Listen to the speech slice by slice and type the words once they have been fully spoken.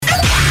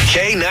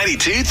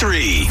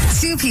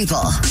K92-3. Two people,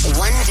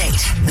 one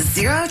date,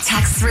 zero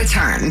texts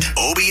returned.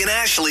 Obie and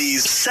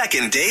Ashley's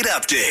second date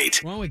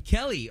update. Along with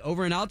Kelly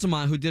over in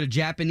Altamont, who did a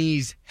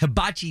Japanese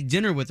hibachi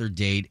dinner with her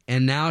date,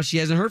 and now she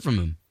hasn't heard from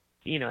him.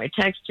 You know, I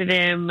texted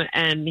him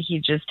and he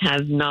just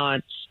has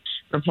not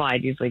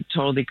replied. He's like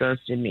totally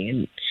ghosted me.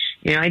 And,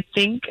 you know, I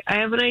think I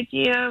have an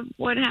idea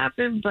what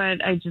happened,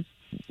 but I just,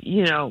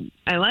 you know,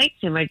 I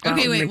liked him. I got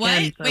him again,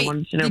 what? so I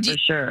wanted to know for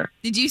sure.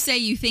 Did you say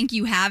you think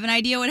you have an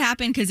idea what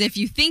happened? Because if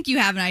you think you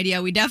have an idea,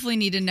 we definitely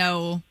need to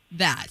know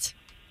that.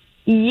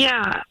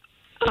 Yeah.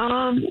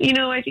 You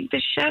know, I think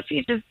the chef,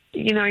 he just,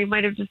 you know, he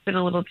might have just been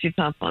a little too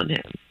tough on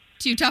him.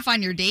 Too tough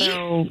on your date?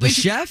 So, The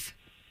chef?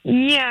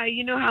 yeah,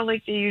 you know how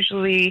like they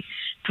usually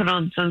put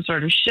on some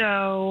sort of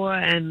show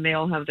and they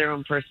all have their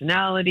own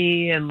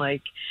personality and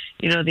like,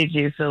 you know, they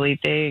do silly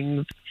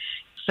things.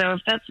 So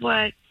if that's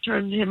what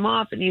turned him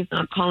off and he's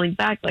not calling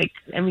back, like,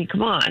 I mean,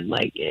 come on.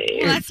 Like,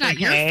 well, that's not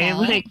your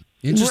fault. Like,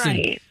 Interesting.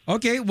 Right.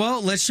 Okay,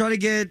 well, let's try to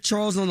get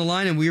Charles on the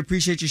line, and we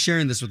appreciate you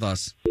sharing this with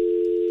us.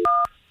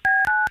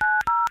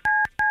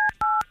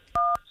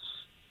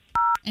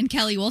 And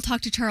Kelly, we'll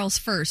talk to Charles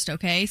first,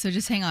 okay? So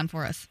just hang on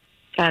for us.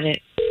 Got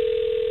it.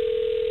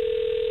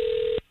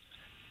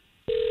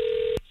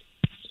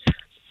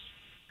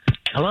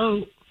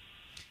 Hello?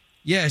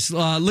 Yes,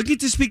 looking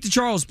to speak to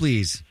Charles,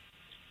 please.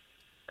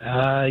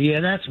 Yeah,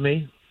 that's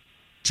me.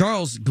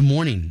 Charles, good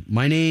morning.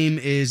 My name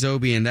is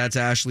Obie, and that's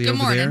Ashley Good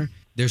over morning. there.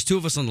 There's two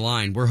of us on the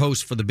line. We're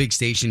hosts for the big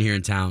station here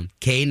in town,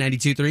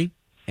 K92.3.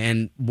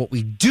 And what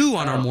we do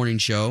on our morning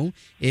show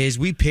is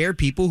we pair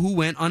people who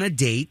went on a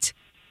date.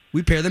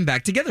 We pair them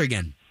back together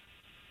again.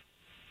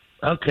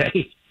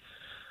 Okay.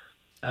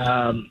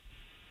 Well,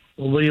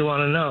 what do you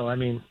want to know? I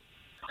mean,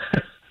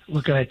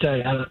 what can I tell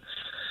you?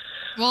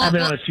 I've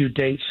been on a few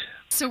dates.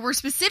 So we're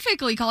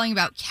specifically calling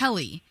about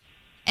Kelly.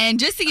 And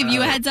just to give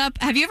you a heads up,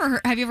 have you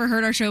ever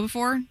heard our show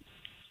before?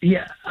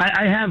 Yeah,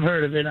 I have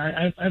heard of it.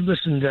 I've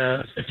listened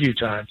a few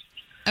times.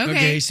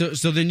 Okay.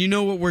 So then you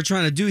know what we're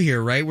trying to do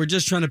here, right? We're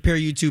just trying to pair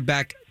you two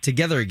back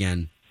together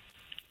again.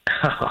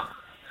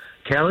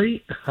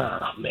 Kelly? Oh,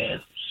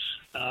 man.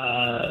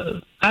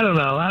 I don't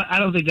know. I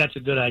don't think that's a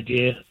good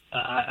idea.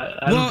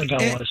 I don't think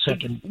I want a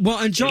second. Well,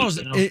 and Charles,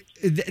 date,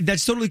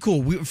 that's totally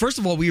cool. First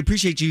of all, we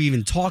appreciate you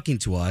even talking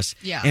to us.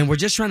 Yeah. And we're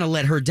just trying to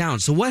let her down.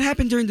 So what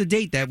happened during the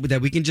date that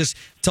we can just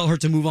tell her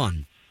to move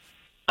on?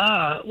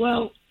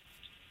 Well,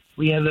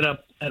 we ended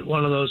up at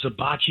one of those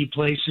hibachi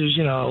places,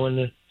 you know,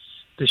 and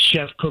the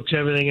chef cooks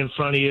everything in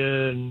front of you.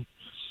 And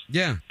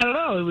Yeah. I don't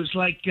know. It was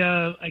like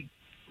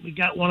we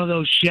got one of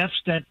those chefs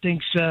that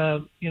thinks,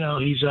 you know,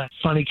 he's a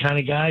funny kind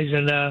of guys.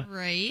 And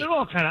Right. they're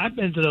all kind of, I've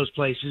been to those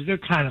places. They're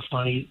kind of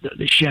funny,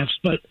 the chefs.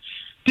 But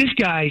this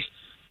guy,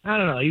 I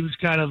don't know, he was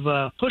kind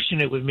of pushing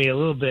it with me a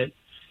little bit.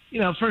 You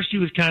know, first he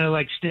was kind of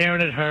like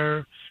staring at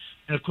her.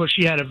 And, of course,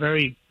 she had a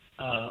very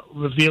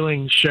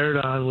revealing shirt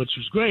on, which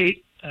was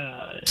great in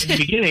the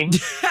beginning.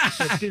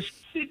 But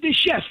this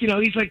chef, you know,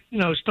 he's like, you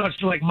know, starts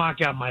to like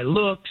mock out my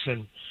looks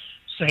and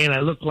saying I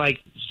look like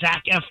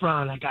Zac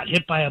Efron. I got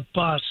hit by a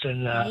bus.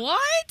 And What?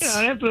 you know,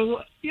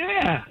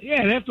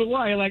 and after a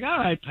while, you're like, all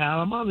right, pal,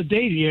 I'm on the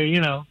date here,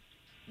 you know.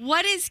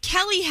 What does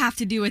Kelly have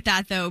to do with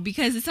that, though?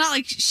 Because it's not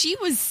like she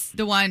was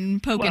the one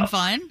poking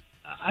fun.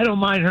 I don't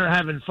mind her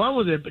having fun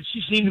with it, but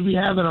she seemed to be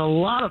having a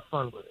lot of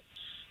fun with it.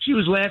 She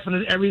was laughing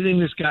at everything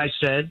this guy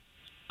said.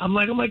 I'm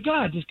like, oh, my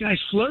God, this guy's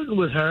flirting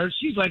with her.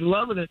 She's, like,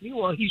 loving it.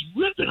 Meanwhile, he's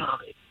ripping on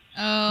it.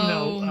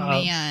 Oh,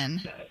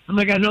 man. I'm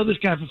like, I know this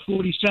guy for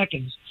 40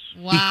 seconds.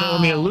 Wow. He's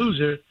calling me a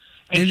loser.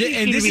 And she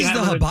seemed this to be is the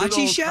having a good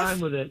hibachi old chef? time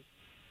with it.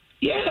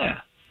 Yeah.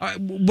 All right,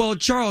 well,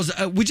 Charles,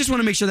 we just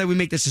want to make sure that we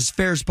make this as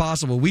fair as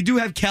possible. We do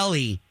have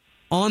Kelly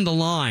on the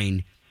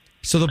line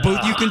so that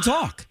both you can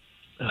talk.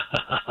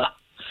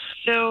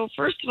 So,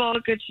 first of all,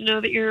 good to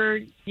know that you're,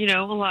 you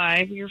know,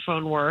 alive. Your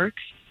phone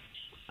works.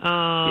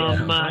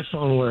 Yeah, my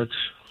phone works.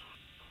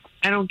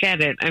 I don't get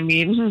it. I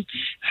mean,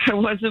 I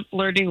wasn't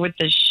flirting with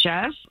the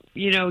chef.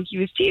 You know, he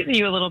was teasing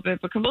you a little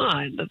bit, but come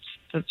on.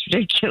 That's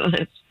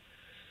ridiculous.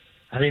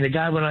 I mean, the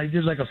guy, when I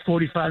did like a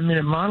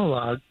 45-minute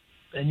monologue,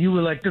 and you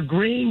were like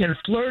agreeing and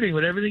flirting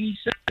with everything he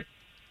said.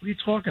 What are you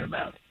talking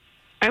about?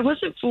 I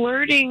wasn't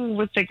flirting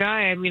with the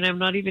guy. I mean, I'm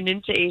not even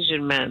into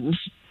Asian men.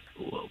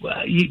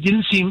 Well, you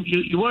didn't seem,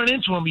 you weren't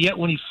into him, yet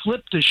when he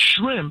flipped the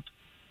shrimp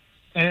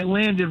and it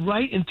landed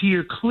right into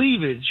your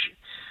cleavage,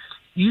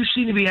 you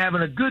seemed to be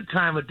having a good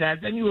time with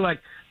that. Then you were like,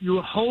 you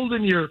were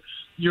holding your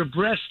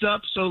breast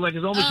up, so like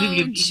it's almost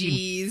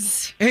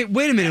jeez. Hey,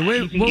 wait a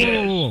minute.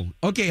 Whoa.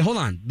 Okay, hold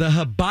on. The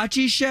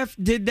hibachi chef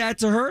did that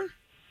to her?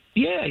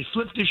 Yeah, he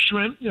flipped his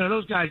shrimp. You know,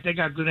 those guys, they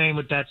got good aim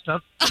with that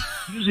stuff.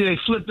 Usually they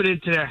flip it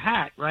into their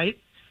hat, right?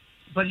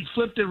 But he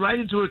flipped it right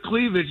into her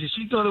cleavage, and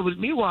she thought it was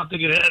me. Well, I'm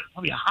thinking,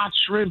 probably a hot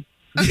shrimp.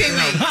 Okay,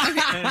 wait.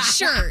 Okay.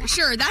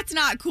 Sure. That's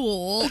not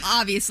cool,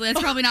 obviously. That's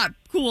probably not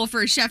cool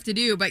for a chef to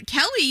do. But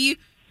Kelly,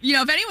 you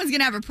know, if anyone's going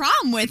to have a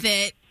problem with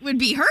it, would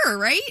be her,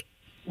 right?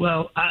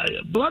 Well,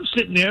 I'm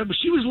sitting there, but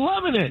she was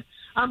loving it.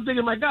 I'm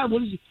thinking, my God,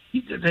 what is he?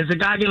 Is the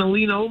guy going to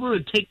lean over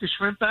and take the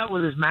shrimp out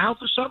with his mouth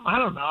or something? I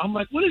don't know. I'm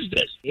like, what is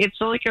this? It's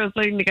not like I was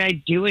letting the guy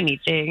do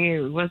anything.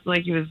 It wasn't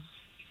like he was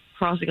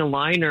crossing a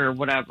line or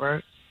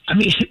whatever. I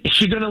mean,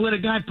 if you're going to let a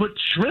guy put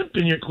shrimp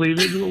in your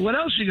cleavage, what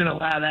else are you going to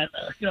allow that?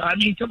 I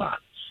mean, come on.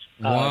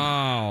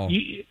 Wow.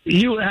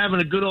 You were having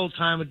a good old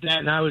time with that,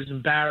 and I was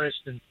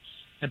embarrassed, and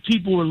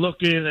people were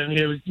looking, and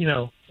it was,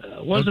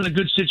 wasn't a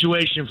good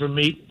situation for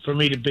me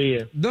to be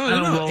in. No, I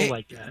don't roll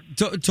like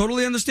that.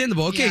 Totally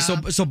understandable. Okay, Yeah.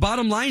 so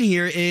bottom line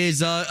here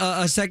is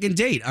a second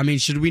date. I mean,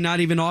 should we not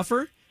even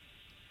offer?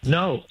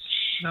 No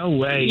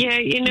way. Yeah,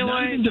 you know You're not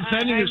what? even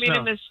defending I made a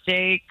yourself.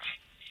 mistake.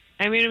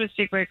 I made a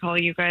mistake by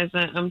calling you guys.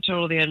 I'm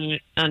totally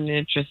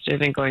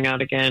uninterested in going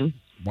out again.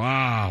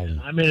 Wow.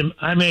 I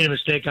made a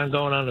mistake on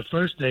going on the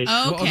first date.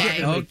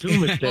 Okay. I made two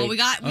mistakes. Well, we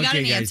got an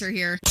Okay, guys. answer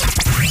here.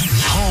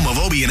 Home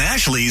of Obie and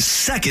Ashley's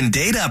second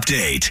date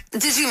update.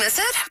 Did you miss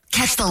it?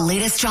 Catch the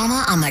latest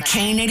drama on the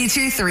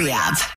K82 3 app.